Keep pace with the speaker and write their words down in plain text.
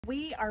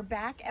We are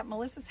back at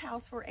Melissa's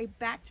house for a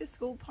back to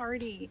school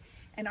party.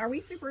 And are we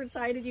super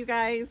excited, you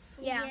guys?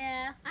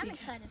 Yeah. I'm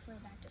excited for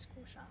back to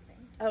school shopping.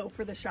 Oh,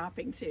 for the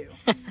shopping too.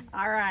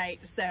 All right,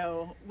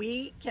 so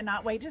we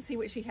cannot wait to see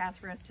what she has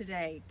for us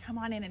today. Come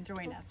on in and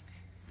join us.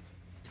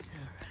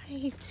 All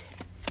right.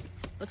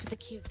 Look at the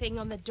cute thing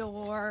on the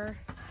door.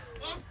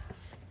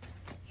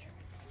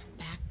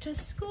 Back to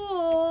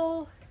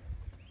school.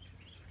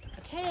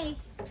 Okay.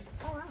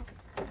 Oh, wow.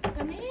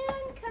 Come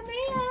in, come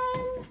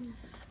in.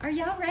 Are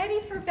y'all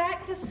ready for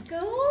back to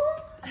school?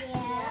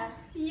 Yeah.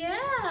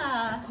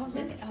 Yeah. So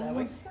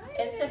excited.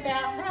 It's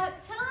about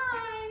that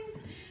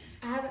time.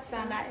 I haven't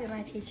found out who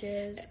my teacher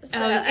is. So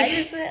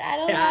Okay. I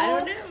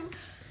don't know.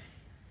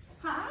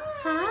 Hi.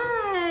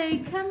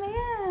 Hi, come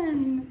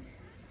in.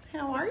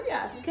 How are you?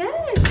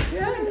 Good.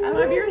 Good. I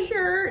love your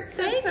shirt.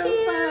 That's Thank so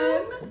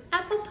you. fun.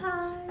 Apple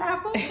pie.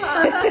 Apple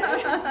pie.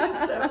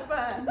 That's so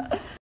fun.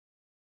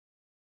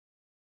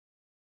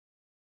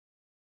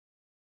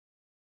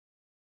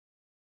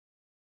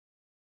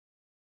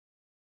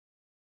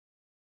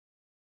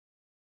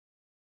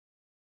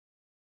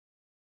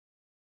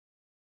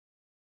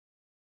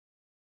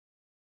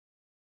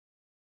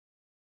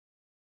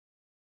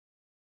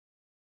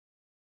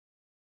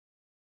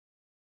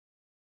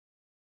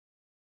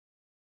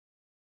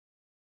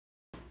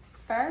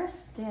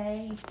 First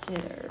day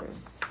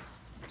jitters.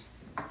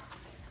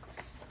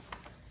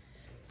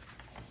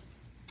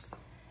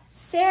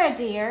 Sarah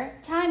dear,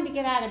 time to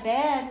get out of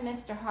bed,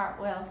 Mr.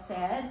 Hartwell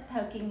said,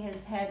 poking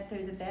his head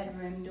through the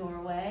bedroom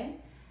doorway.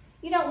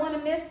 You don't want to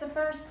miss the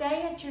first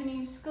day at your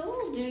new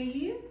school, do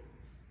you?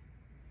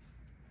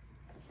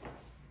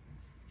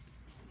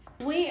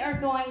 We are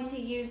going to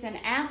use an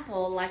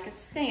apple like a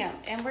stamp,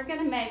 and we're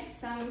going to make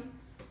some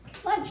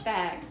lunch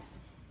bags.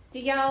 Do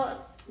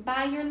y'all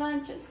buy your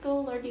lunch at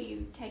school, or do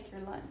you take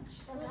your lunch?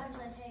 Sometimes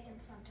I take and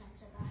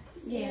sometimes I buy.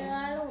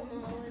 Yeah. I don't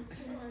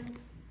know.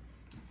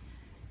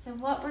 So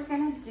what we're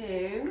going to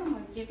do, I'm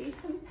going to give you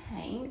some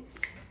paint.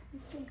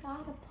 It's a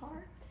God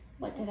apart.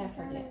 What did I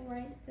forget?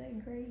 Write the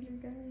grade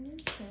you're going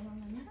into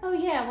on the map. Oh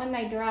yeah, when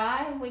they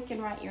dry, we can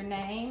write your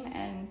name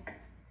and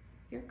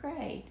your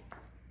grade.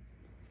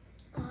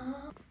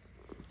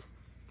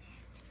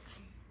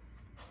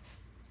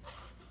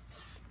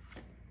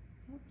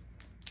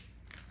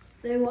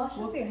 They wash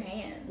off your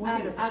hands. We'll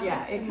get I'll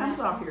yeah, get it some comes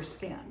now. off your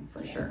skin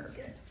for sure.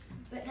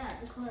 But not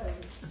the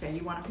clothes. Okay,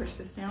 you want to push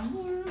this down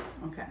here?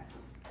 Okay.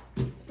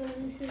 So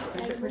this is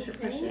Push it, push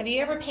it, push it. Have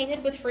you ever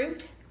painted with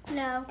fruit?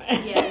 No.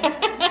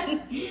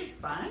 Yes. It's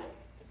fine.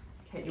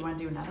 Okay, you want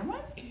to do another one?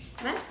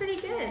 That's pretty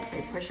good.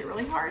 Okay, push it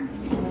really hard.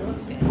 That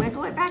looks good.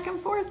 Wiggle it back and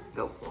forth.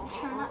 Go.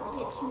 Try not to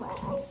get too much.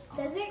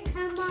 Does it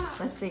come off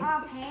Let's see.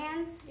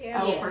 hands?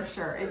 Oh, Yes. for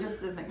sure. It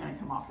just isn't going to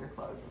come off your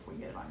clothes if we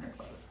get it on your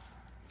clothes.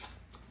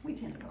 We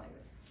tend to be like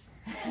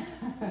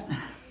this.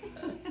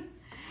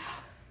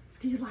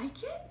 Do you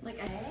like it? Like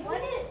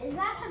What is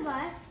that the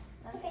bus?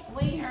 Okay.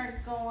 we are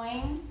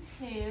going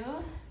to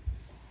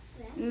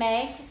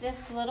make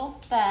this little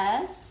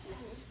bus.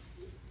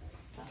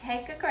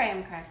 Take a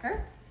graham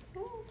cracker.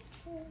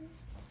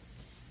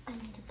 I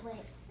need a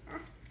plate.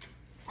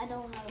 I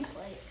don't have a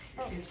plate.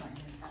 Oh, Here's mine.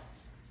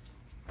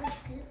 that's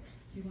good.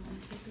 You want me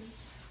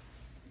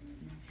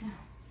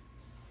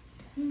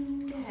to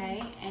do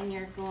Okay, and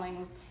you're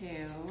going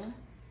to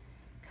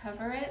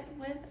cover it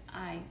with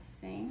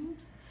icing.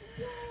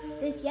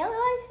 This yellow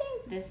icing?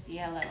 This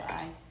yellow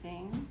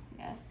icing,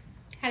 yes.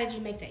 How did you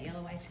make that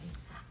yellow icing?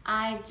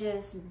 I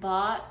just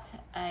bought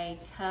a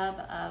tub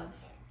of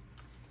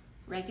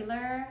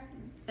regular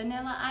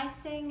vanilla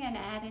icing and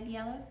added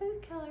yellow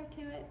food color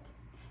to it.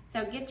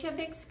 So get you a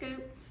big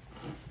scoop.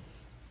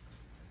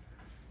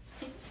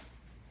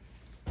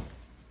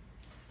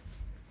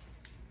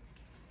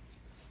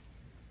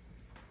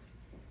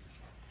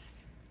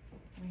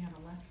 We have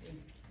a lefty.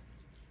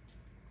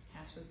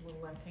 Cash is a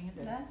little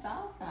left-handed. That's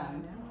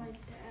awesome. My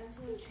dad's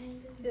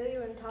left-handed. Do you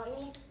want to taught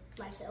me?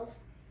 Myself.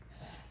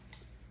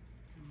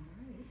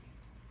 Alright.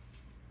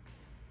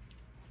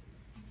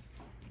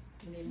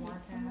 You need more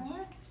Some cash?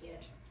 more? Yeah.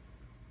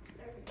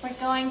 We're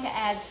going to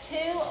add 2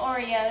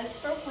 Oreos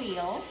for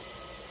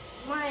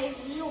wheels My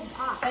wheel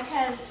box.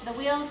 because the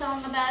wheels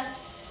on the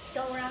bus.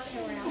 Go around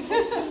and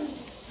around.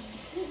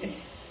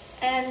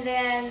 And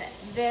then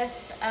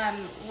this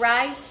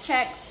Rise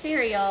Check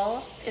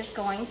cereal is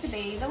going to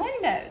be the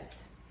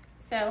windows.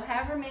 So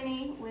however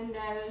many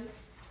windows,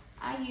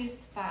 I used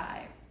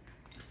 5.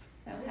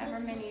 So however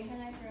many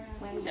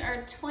windows. These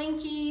are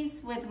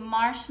Twinkies with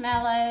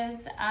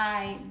marshmallows.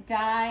 I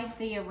dyed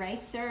the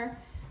eraser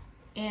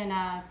in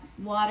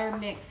water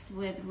mixed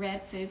with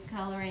red food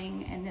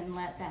coloring and then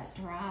let that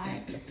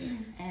dry.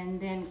 And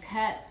then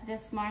cut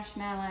this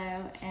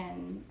marshmallow,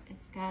 and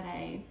it's got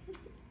a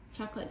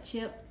chocolate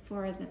chip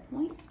for the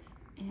point,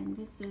 and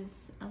this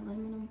is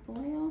aluminum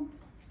foil.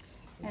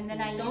 And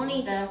then I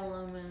used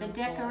the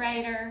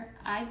decorator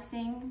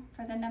icing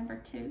for the number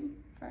 2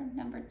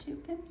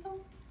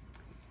 pencil.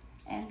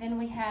 And then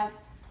we have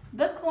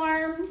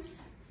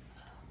bookworms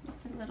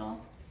with a little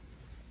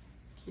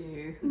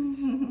Cute.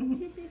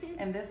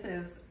 And this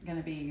is going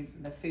to be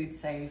the food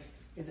safe.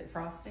 Is it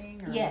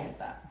frosting or Yes. what is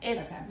that?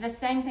 It's okay. the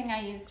same thing I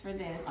used for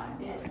this. I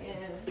love It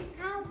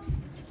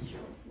is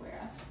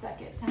where I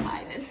stuck it to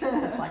hide it.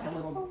 It's like a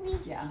little,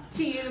 yeah,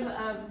 Tube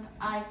of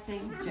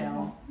icing.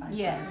 gel. Icing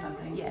Yes, or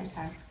something. yes.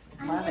 Okay.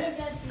 I'm Love gonna it.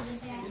 go through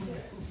the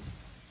bathroom.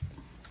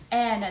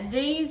 And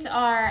these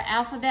are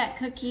alphabet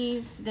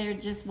cookies. They're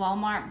just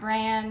Walmart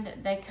brand.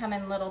 They come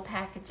in little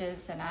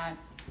packages, and I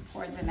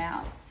poured them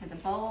out to the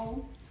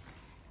bowl.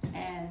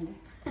 And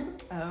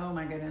Oh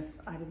my goodness,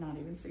 I did not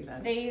even see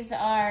that. these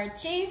are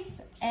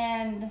cheese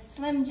and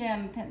Slim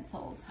Jim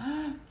pencils.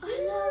 I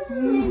love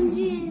Slim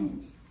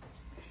Jims.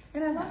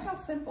 And I love how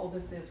simple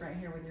this is right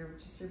here with your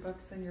just your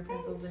books and your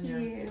pencils and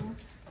your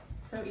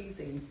so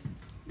easy.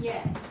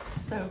 Yes.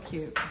 So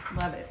cute.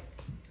 Love it.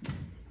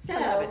 So,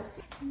 love it.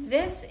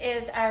 this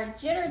is our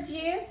Jitter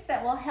Juice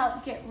that will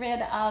help get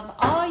rid of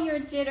all your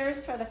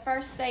jitters for the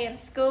first day of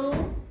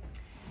school.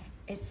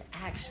 It's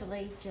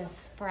actually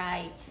just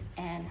Sprite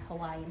and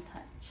Hawaiian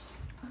Punch.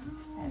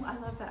 Oh, I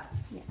love that.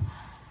 Yes.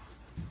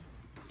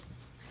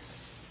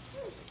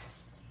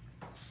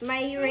 My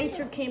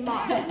eraser came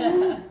off.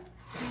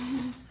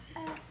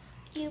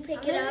 You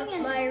pick it up,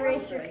 my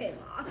eraser came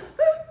off.